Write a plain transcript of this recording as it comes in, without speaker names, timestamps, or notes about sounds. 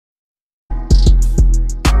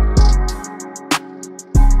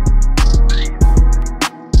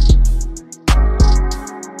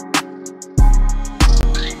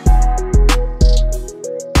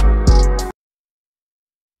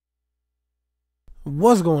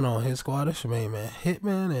What's going on, Hit Squad? It's your main man,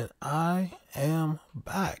 Hitman, and I am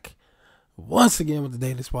back once again with the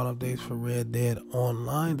daily spawn updates for Red Dead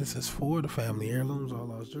Online. This is for the family heirlooms, all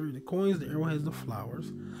lost jewelry, the coins, the arrowheads, the flowers,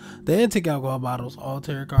 the antique alcohol bottles, all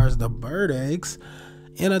tarot cards, the bird eggs,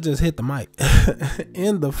 and I just hit the mic,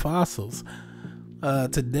 and the fossils.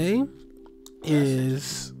 Today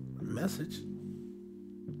is message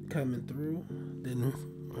coming through. Didn't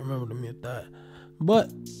remember to mute that, but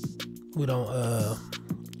we don't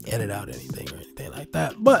edit out anything or anything like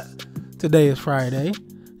that. But today is Friday,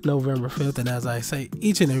 November 5th, and as I say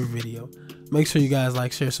each and every video, make sure you guys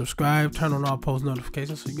like, share, subscribe, turn on all post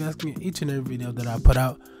notifications so you guys can get each and every video that I put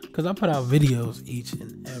out, because I put out videos each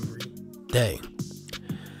and every day.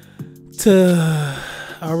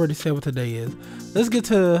 I already said what today is. Let's get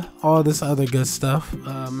to all this other good stuff.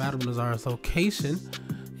 Madame Nazar's location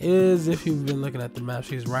is, if you've been looking at the map,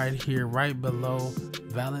 she's right here, right below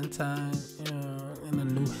Valentine, in the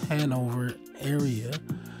New Hanover area,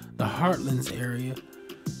 the Heartlands area,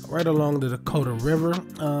 right along the Dakota River.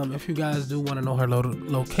 If you guys do want to know her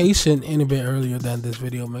location any bit earlier than this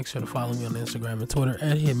video, make sure to follow me on Instagram and Twitter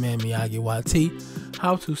at Hitman Miyagii YT.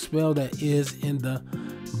 How to spell that is in the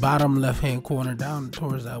bottom left hand corner, down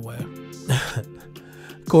towards that way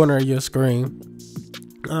corner of your screen.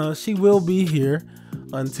 She will be here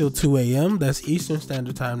until 2 a.m. That's Eastern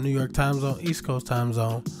Standard Time, New York time zone, East Coast time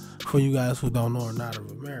zone, for you guys who don't know or not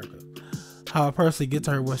of America. How I personally get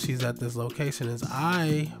to her when she's at this location is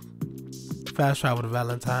I fast travel to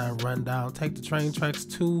Valentine, run down, take the train tracks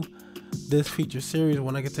to this feature series.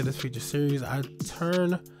 When I get to this feature series, I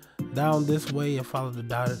turn down this way and follow the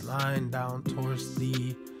dotted line down towards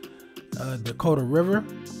the Dakota River,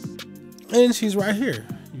 and she's right here.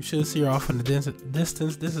 You should see her off in the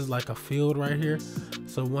distance. This is like a field right here,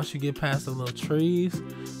 so once you get past the little trees,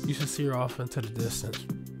 you should see her off into the distance.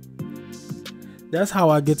 That's how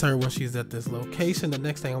I get to her when she's at this location. The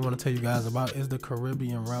next thing I want to tell you guys about is the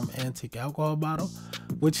Caribbean Rum Antique Alcohol Bottle,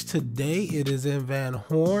 which today it is in Van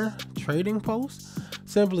Horn Trading Post.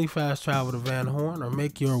 Simply fast travel to Van Horn or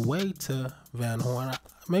make your way to Van Horn.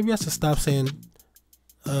 Maybe I should stop saying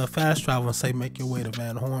fast travel and say make your way to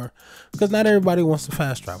Van Horn, because not everybody wants to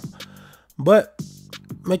fast travel. But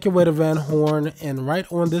make your way to Van Horn, and right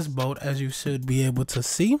on this boat, as you should be able to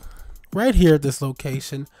see right here at this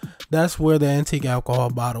location, that's where the antique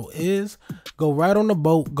alcohol bottle is. Go right on the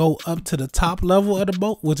boat, go up to the top level of the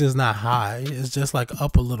boat, which is not high, it's just like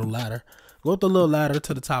up a little ladder. Go up the little ladder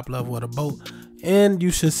to the top level of the boat, and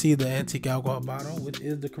you should see the antique alcohol bottle, which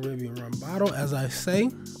is the Caribbean rum bottle.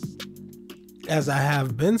 As I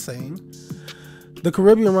have been saying, the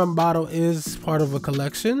Caribbean rum bottle is part of a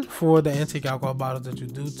collection for the antique alcohol bottles that you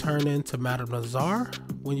do turn into Madame Nazar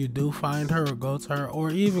when you do find her or go to her,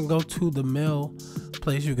 or even go to the mail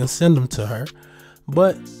place, you can send them to her.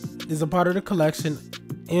 But it's a part of the collection,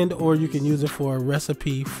 and or you can use it for a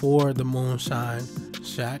recipe for the Moonshine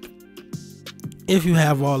Shack if you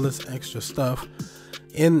have all this extra stuff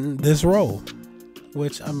in this roll.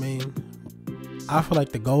 Which, I mean, I feel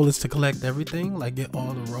like the goal is to collect everything, like get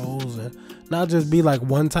all the rolls and not just be like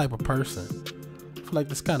one type of person. I feel like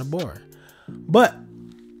that's kind of boring. But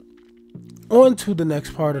on to the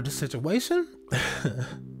next part of the situation.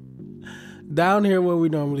 Down here where we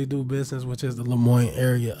normally do business, which is the Lemoyne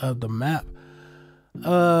area of the map.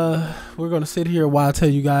 We're going to sit here while I tell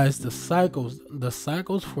you guys the cycles. The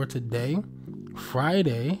cycles for today,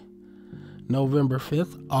 Friday, November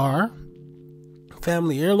 5th, are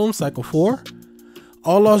Family Heirloom Cycle 4,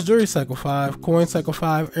 All Lost Jewelry Cycle 5, Coin Cycle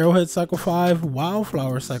 5, Arrowhead Cycle 5,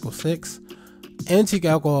 Wildflower Cycle 6, Antique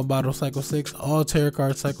Alcohol Bottle Cycle 6, All Tarot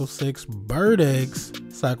Cards Cycle 6, Bird Eggs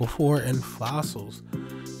Cycle 4, and Fossils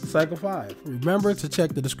Cycle 5. Remember to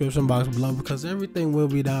check the description box below, because everything will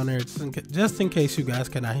be down there, just in case you guys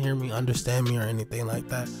cannot hear me, understand me, or anything like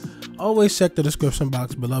that. Always check the description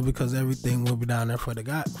box below, because everything will be down there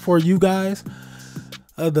for you guys.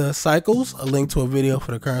 The cycles, a link to a video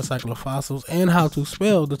for the current cycle of fossils, and how to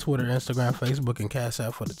spell the Twitter, Instagram, Facebook, and Cash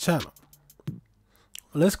App for the channel.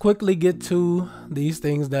 Let's quickly get to these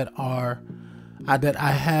things that I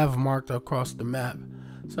have marked across the map,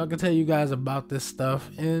 so I can tell you guys about this stuff,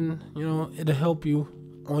 and it'll help you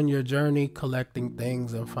on your journey collecting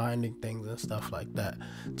things and finding things and stuff like that.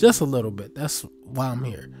 Just a little bit. That's why I'm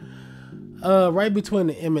here. Right between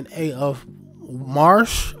the M and A of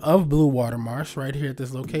Blue Water Marsh, right here at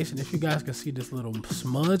this location. If you guys can see this little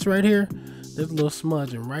smudge right here, there's a little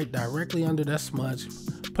smudge, and right directly under that smudge,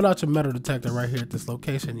 put out your metal detector right here at this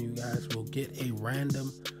location. You guys will get a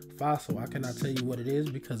random fossil. I cannot tell you what it is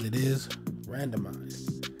because it is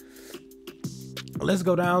randomized. Let's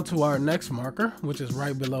go down to our next marker, which is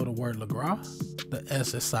right below the word LeGras. The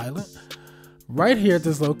S is silent. Right here at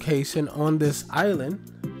this location on this island,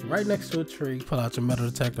 right next to a tree, pull out your metal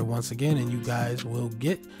detector once again, and you guys will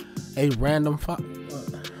get a random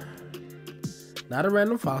not a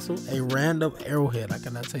random fossil, a random arrowhead. I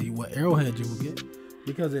cannot tell you what arrowhead you will get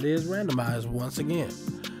because it is randomized once again.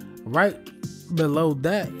 Right below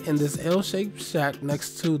that, in this L-shaped shack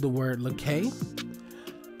next to the word Lakay,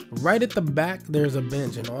 right at the back, there's a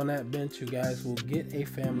bench, and on that bench, you guys will get a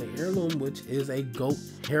family heirloom, which is a goat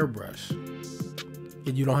hairbrush.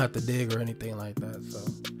 And you don't have to dig or anything like that, so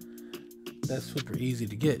that's super easy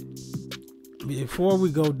to get. Before we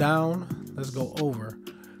go down, let's go over.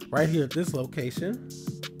 Right here at this location,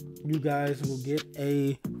 you guys will get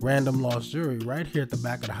a random lost jewelry right here at the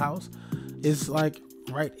back of the house. It's like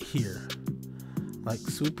right here, like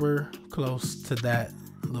super close to that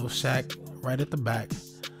little shack right at the back.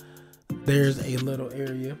 There's a little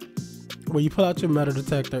area where you pull out your metal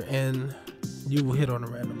detector and you will hit on a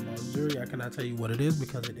random lost jewelry. I cannot tell you what it is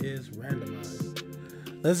because it is randomized.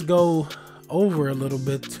 Let's go over a little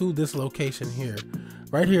bit to this location here.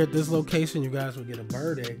 Right here at this location, you guys will get a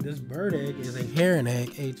bird egg. This bird egg is a heron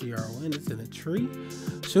egg, H-E-R-O-N. It's in a tree.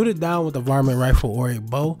 Shoot it down with a varmint rifle or a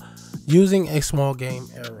bow using a small game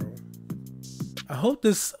arrow. I hope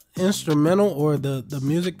this instrumental or the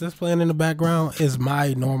music that's playing in the background is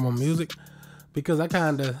my normal music, because I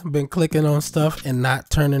kind of been clicking on stuff and not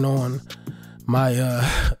turning on my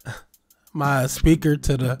my speaker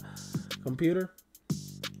to the computer.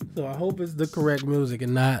 So I hope it's the correct music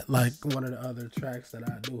and not like one of the other tracks that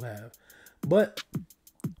I do have. But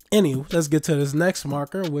anyway, let's get to this next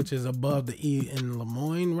marker, which is above the E in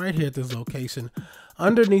Lemoyne, right here at this location.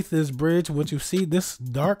 Underneath this bridge, what you see, this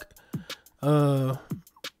dark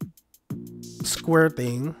square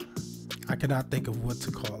thing, I cannot think of what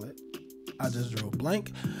to call it. I just drew a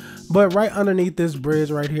blank. But right underneath this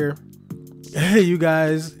bridge right here, you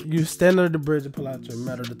guys, you stand under the bridge and pull out your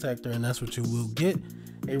metal detector, and that's what you will get.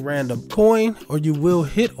 A random coin, or you will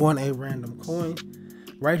hit on a random coin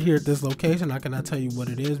right here at this location. I cannot tell you what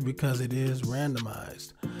it is because it is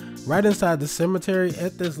randomized. Right inside the cemetery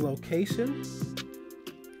at this location,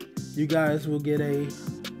 you guys will get a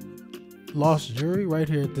lost jewelry right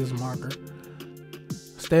here at this marker.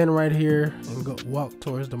 Stand right here and go walk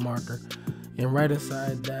towards the marker, and right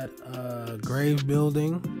inside that grave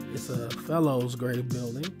building, it's a fellow's grave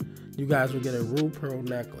building, you guys will get a rue pearl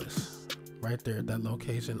necklace right there at that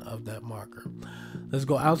location of that marker. Let's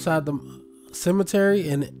go outside the cemetery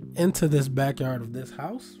and into this backyard of this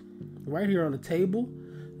house. Right here on the table,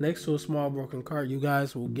 next to a small broken card, you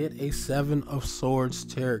guys will get a 7 of Swords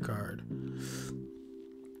tarot card.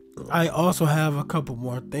 I also have a couple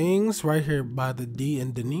more things right here by the D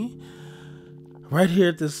and Denis. Right here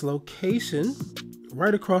at this location,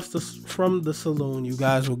 right across from the saloon, you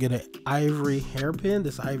guys will get an ivory hairpin.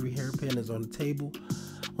 This ivory hairpin is on the table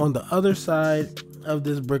on the other side of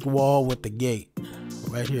this brick wall with the gate,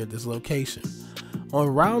 right here at this location.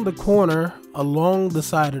 Around the corner, along the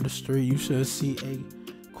side of the street, you should see a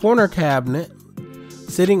corner cabinet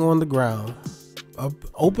sitting on the ground.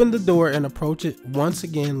 Open the door and approach it once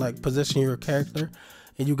again, like position your character,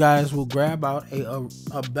 and you guys will grab out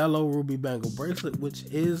a Bello ruby bangle bracelet, which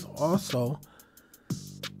is also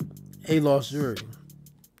a lost jewelry.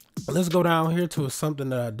 Let's go down here to something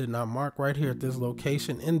that I did not mark right here at this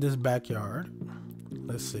location in this backyard.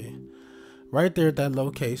 Let's see. Right there at that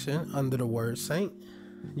location under the word Saint,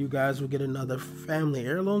 you guys will get another family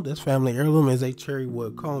heirloom. This family heirloom is a cherry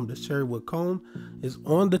wood comb. This cherry wood comb is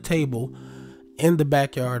on the table in the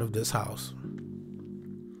backyard of this house.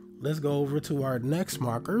 Let's go over to our next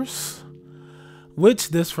markers, which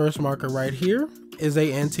this first marker right here is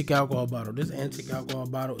a antique alcohol bottle. This antique alcohol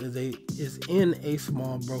bottle is in a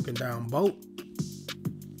small broken down boat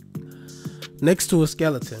next to a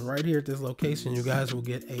skeleton. Right here at this location, you guys will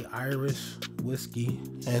get a Irish whiskey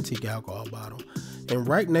antique alcohol bottle. And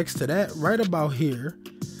right next to that, right about here,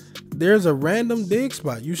 there's a random dig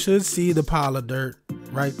spot. You should see the pile of dirt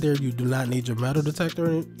right there. You do not need your metal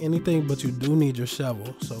detector or anything, but you do need your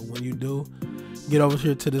shovel. So when you do get over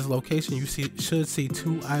here to this location, you should see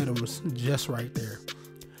 2 items just right there.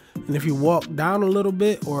 And if you walk down a little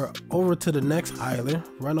bit or over to the next island,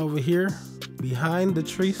 run over here behind the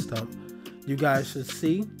tree stump, you guys should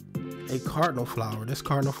see a cardinal flower. This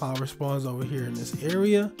cardinal flower spawns over here in this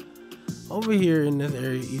area,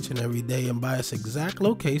 each and every day, and by its exact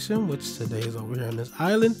location, which today is over here on this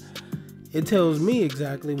island, it tells me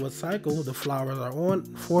exactly what cycle the flowers are on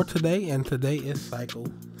for today, and today is cycle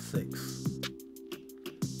 6.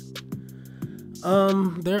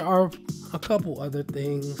 There are a couple other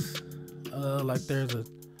things like there's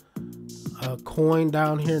a coin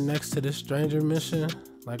down here next to this stranger mission.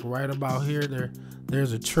 Like right about here,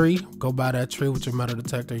 there's a tree. Go by that tree with your metal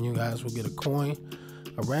detector and you guys will get a coin,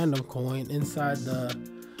 a random coin inside the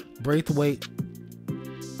Braithwaite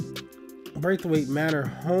Manor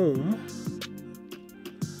home.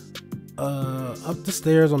 Up the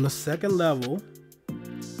stairs on the second level,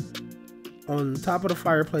 on top of the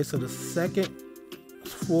fireplace of the second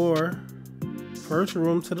floor, first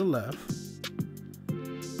room to the left.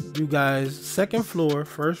 You guys, second floor,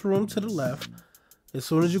 first room to the left. As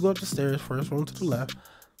soon as you go up the stairs, first room to the left,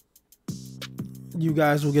 you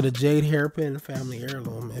guys will get a jade hairpin family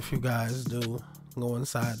heirloom if you guys do go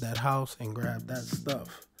inside that house and grab that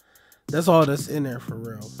stuff. That's all that's in there for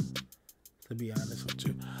real, to be honest with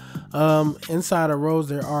you. Inside of Rose,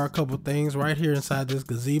 there are a couple things right here inside this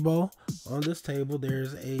gazebo. On this table,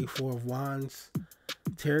 there's a Four of Wands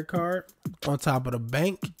tarot card on top of the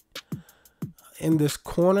bank. In this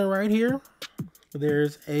corner right here,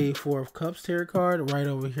 there's a Four of Cups tarot card right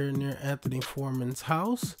over here near Anthony Foreman's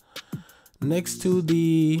house. Next to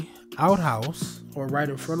the outhouse, or right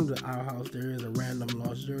in front of the outhouse, there is a random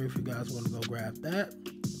lost jewelry if you guys want to go grab that.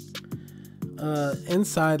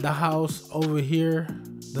 Inside the house over here,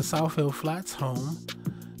 the South Hill Flats home.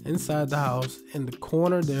 Inside the house, in the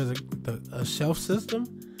corner, there's a shelf system.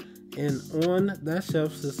 And on that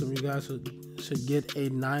shelf system, you guys should get a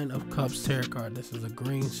Nine of Cups tarot card. This is a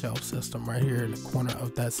green shelf system right here in the corner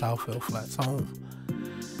of that South Hill Flats home.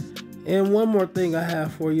 And one more thing I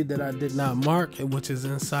have for you that I did not mark, which is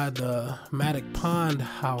inside the Maddock Pond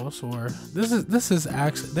house, or this is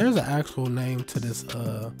actually, there's an actual name to this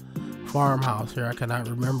farmhouse here. I cannot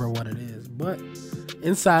remember what it is, but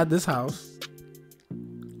inside this house,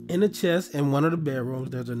 in a chest in one of the bedrooms,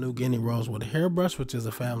 there's a New Guinea rose with a hairbrush, which is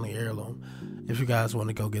a family heirloom if you guys want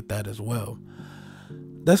to go get that as well.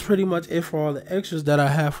 That's pretty much it for all the extras that I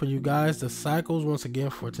have for you guys. The cycles, once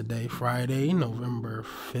again, for today, Friday, November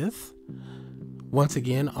 5th, once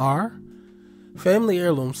again, are Family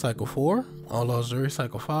Heirloom Cycle 4, All Lost Jewelry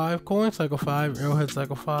Cycle 5, Coin Cycle 5, Arrowhead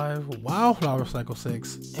Cycle 5, Wildflower Cycle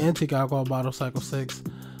 6, Antique Alcohol Bottle Cycle 6,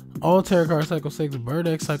 All Tarot Card Cycle 6, Bird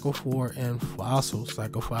Egg Cycle 4, and Fossils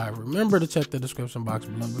Cycle 5. Remember to check the description box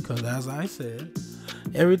below because, as I said,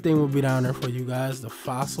 everything will be down there for you guys. The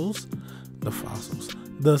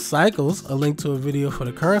cycles, a link to a video for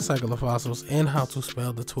the current cycle of fossils, and how to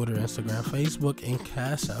spell the Twitter, Instagram, Facebook, and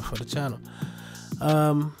Cash App for the channel.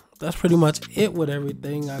 That's pretty much it with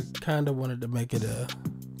everything. I kind of wanted to make it a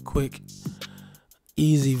quick,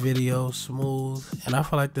 easy video, smooth, and I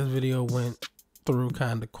feel like this video went through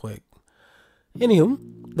kind of quick. Anywho,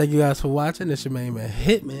 thank you guys for watching. It's your main man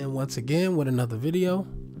Hitman once again with another video,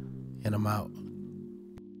 and I'm out.